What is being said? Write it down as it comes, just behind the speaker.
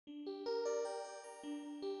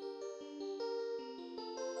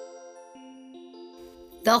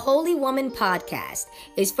The Holy Woman podcast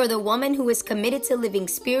is for the woman who is committed to living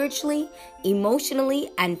spiritually,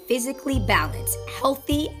 emotionally, and physically balanced,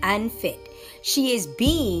 healthy, and fit. She is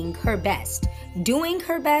being her best, doing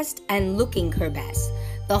her best, and looking her best.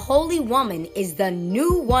 The Holy Woman is the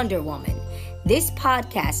new Wonder Woman. This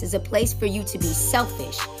podcast is a place for you to be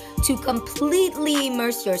selfish, to completely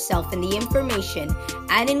immerse yourself in the information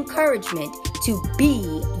and encouragement to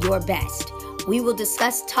be your best. We will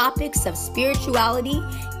discuss topics of spirituality,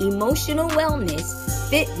 emotional wellness,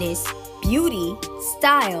 fitness, beauty,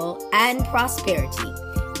 style, and prosperity.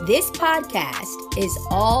 This podcast is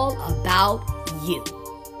all about you.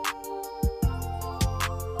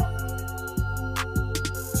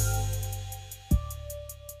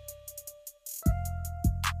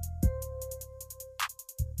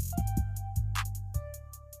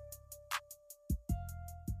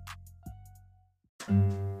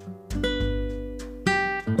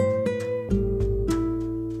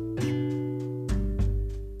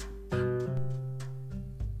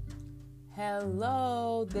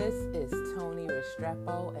 Hello, this is Tony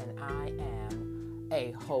Restrepo, and I am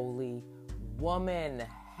a holy woman.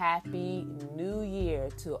 Happy New Year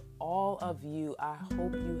to all of you. I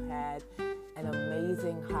hope you had an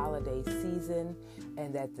amazing holiday season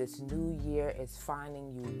and that this new year is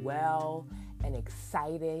finding you well and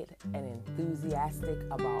excited and enthusiastic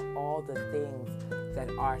about all the things that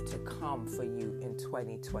are to come for you in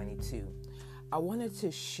 2022. I wanted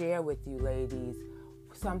to share with you, ladies,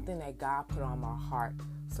 something that God put on my heart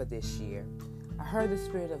for this year. I heard the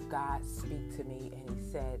Spirit of God speak to me, and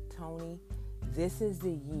He said, Tony, this is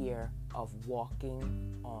the year of walking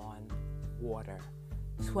on water.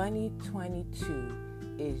 2022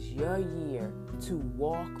 is your year to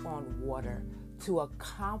walk on water, to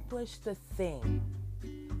accomplish the thing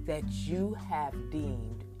that you have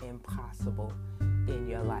deemed impossible in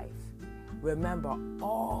your life. Remember,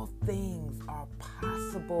 all things are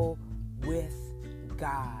possible with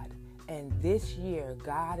God. And this year,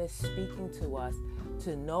 God is speaking to us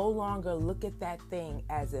to no longer look at that thing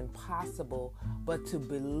as impossible, but to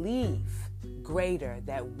believe greater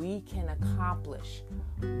that we can accomplish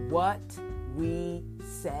what we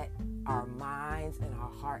set our minds and our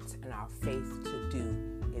hearts and our faith to do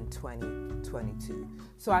in 2022.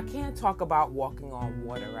 So I can't talk about walking on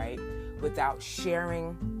water, right, without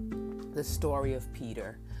sharing the story of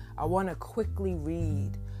Peter. I want to quickly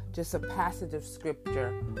read just a passage of scripture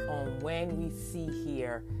on when we see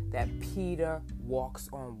here that Peter walks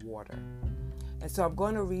on water. And so I'm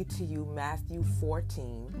going to read to you Matthew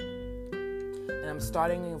 14, and I'm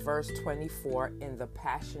starting in verse 24 in the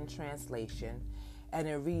Passion Translation, and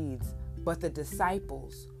it reads, "But the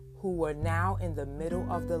disciples who were now in the middle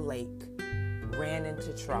of the lake ran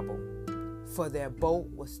into trouble, for their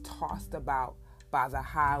boat was tossed about by the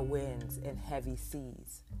high winds and heavy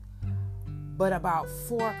seas. But about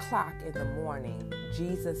 4 o'clock in the morning,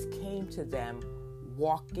 Jesus came to them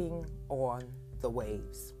walking on the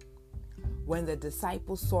waves. When the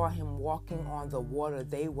disciples saw him walking on the water,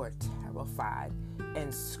 they were terrified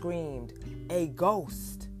and screamed, 'A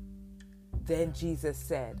ghost!' Then Jesus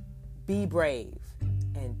said, 'Be brave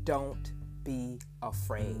and don't be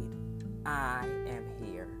afraid. I am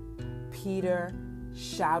here.' Peter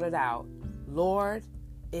shouted out, 'Lord,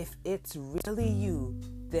 if it's really you,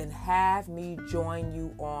 then have me join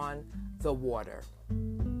you on the water.'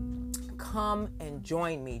 'Come and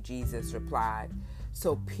join me,' Jesus replied.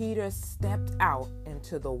 So Peter stepped out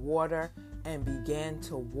into the water and began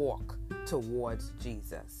to walk towards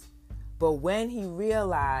Jesus. But when he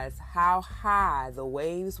realized how high the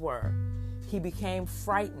waves were, he became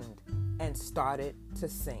frightened and started to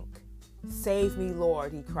sink. 'Save me,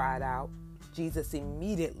 Lord,' he cried out. Jesus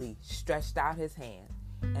immediately stretched out his hand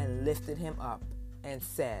and lifted him up and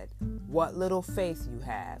said, 'What little faith you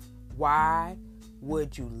have! Why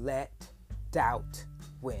would you let doubt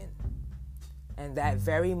win?' And that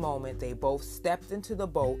very moment they both stepped into the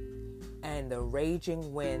boat and the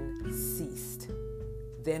raging wind ceased.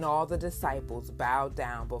 Then all the disciples bowed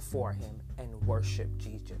down before him and worshiped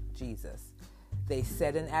Jesus. They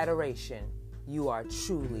said in adoration, 'You are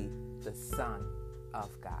truly the Son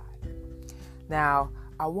of God.'" Now,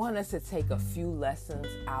 I want us to take a few lessons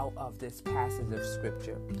out of this passage of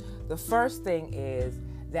scripture. The first thing is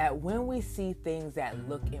that when we see things that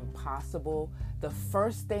look impossible, the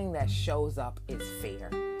first thing that shows up is fear.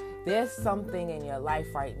 There's something in your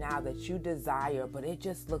life right now that you desire, but it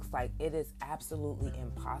just looks like it is absolutely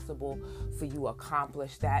impossible for you to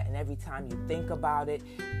accomplish that. And every time you think about it,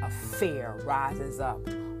 a fear rises up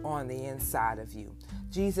on the inside of you.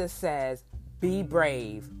 Jesus says, "Be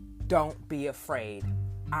brave, don't be afraid.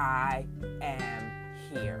 I am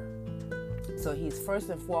here." So he's first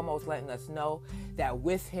and foremost letting us know that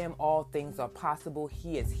with him, all things are possible.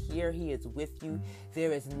 He is here. He is with you.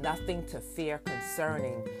 There is nothing to fear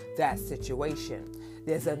concerning that situation.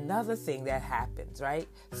 There's another thing that happens, right?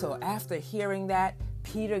 So after hearing that,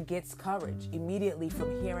 Peter gets courage immediately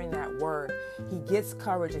from hearing that word. He gets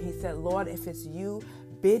courage and he said, Lord, if it's you,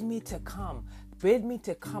 bid me to come. Bid me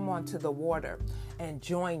to come onto the water and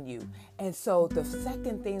join you. And so the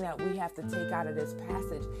second thing that we have to take out of this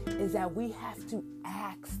passage is that we have to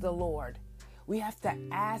ask the Lord. We have to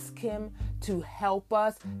ask him to help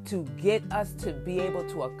us, to get us to be able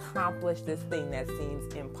to accomplish this thing that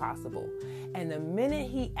seems impossible. And the minute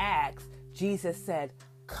he asked, Jesus said,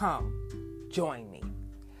 come, join me.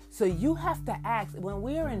 So you have to ask. When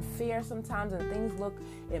we are in fear sometimes and things look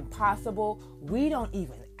impossible, we don't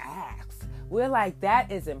even ask. We're like,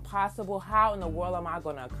 that is impossible. How in the world am I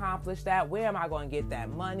going to accomplish that? Where am I going to get that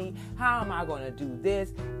money? How am I going to do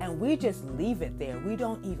this? And we just leave it there. We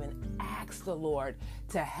don't even ask the Lord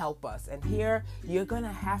to help us. And here, you're going to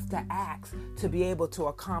have to ask to be able to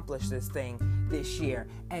accomplish this thing this year.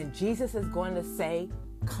 And Jesus is going to say,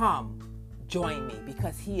 come, join me,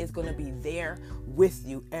 because he is going to be there with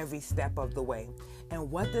you every step of the way. And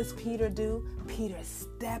what does Peter do? Peter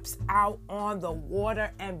steps out on the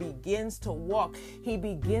water and begins to walk. He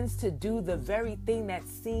begins to do the very thing that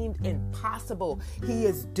seemed impossible. He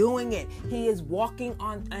is doing it. He is walking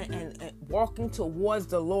on and walking towards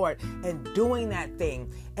the Lord and doing that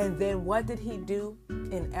thing. And then what did he do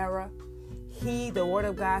in error? The word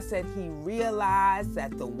of God said he realized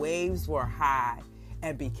that the waves were high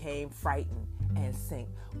and became frightened and sank.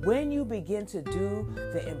 When you begin to do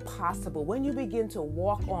the impossible, when you begin to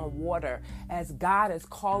walk on water as God is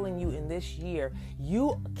calling you in this year,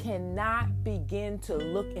 you cannot begin to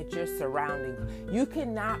look at your surroundings. You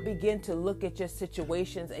cannot begin to look at your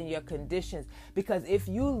situations and your conditions, because if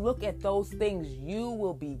you look at those things, you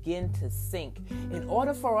will begin to sink. In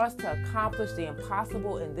order for us to accomplish the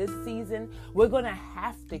impossible in this season, we're going to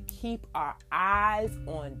have to keep our eyes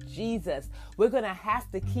on Jesus. We're going to have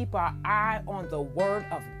to keep our eye on the Word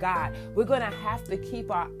of God. We're going to have to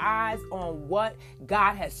keep our eyes on what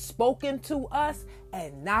God has spoken to us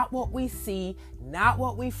and not what we see, not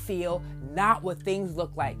what we feel, not what things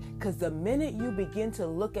look like. Because the minute you begin to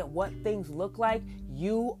look at what things look like,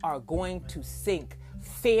 you are going to sink.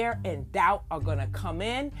 Fear and doubt are going to come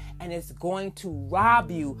in, and it's going to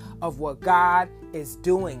rob you of what God is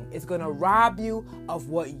doing. It's going to rob you of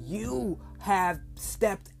what you have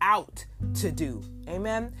stepped out to do.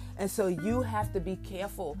 Amen. And so you have to be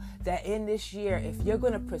careful that in this year, if you're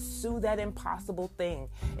going to pursue that impossible thing,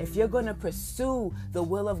 if you're going to pursue the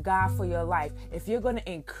will of God for your life, if you're going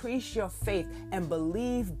to increase your faith and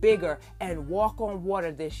believe bigger and walk on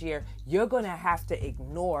water this year, you're going to have to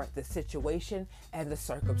ignore the situation and the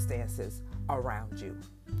circumstances around you.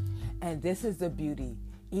 And this is the beauty.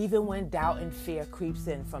 Even when doubt and fear creeps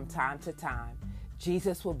in from time to time,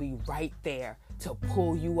 Jesus will be right there to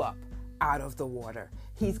pull you up out of the water.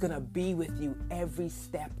 He's going to be with you every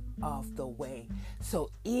step of the way.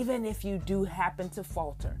 So even if you do happen to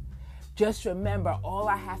falter, just remember, all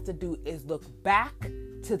I have to do is look back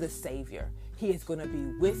to the Savior. He is going to be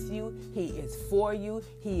with you. He is for you.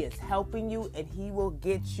 He is helping you, and he will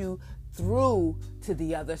get you through to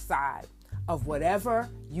the other side of whatever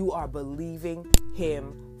you are believing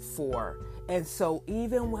him for. And so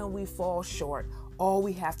even when we fall short, all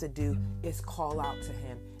we have to do is call out to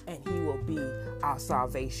him, and he will be our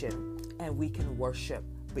salvation, and we can worship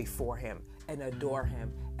before him and adore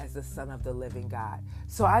him as the Son of the living God.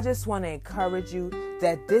 So I just want to encourage you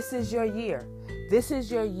that this is your year. This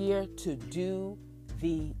is your year to do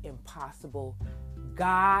the impossible.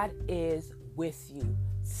 God is with you.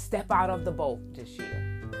 Step out of the boat this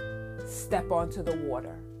year. Step onto the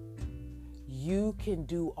water. You can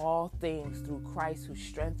do all things through Christ who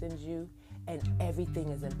strengthens you. And everything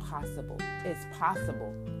is impossible. It's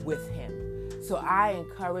possible with him. So I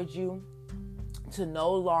encourage you to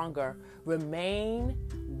no longer remain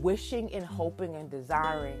wishing and hoping and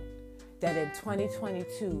desiring that in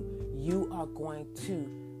 2022 you are going to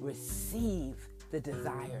receive the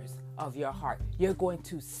desires of your heart. You're going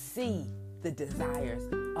to see the desires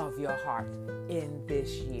of your heart in this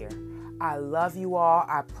year. I love you all.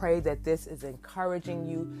 I pray that this is encouraging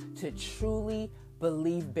you to truly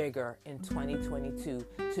believe bigger in 2022,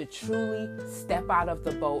 to truly step out of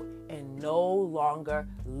the boat and no longer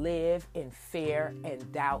live in fear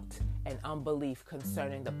and doubt and unbelief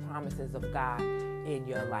concerning the promises of God in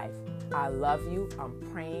your life. I love you. I'm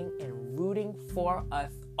praying and rooting for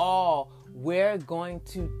us all. We're going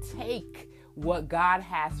to take what God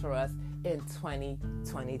has for us in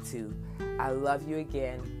 2022. I love you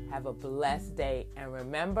again. Have a blessed day. And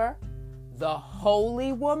remember, the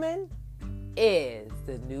Holy Woman is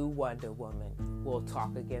the new Wonder Woman. We'll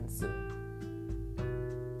talk again soon.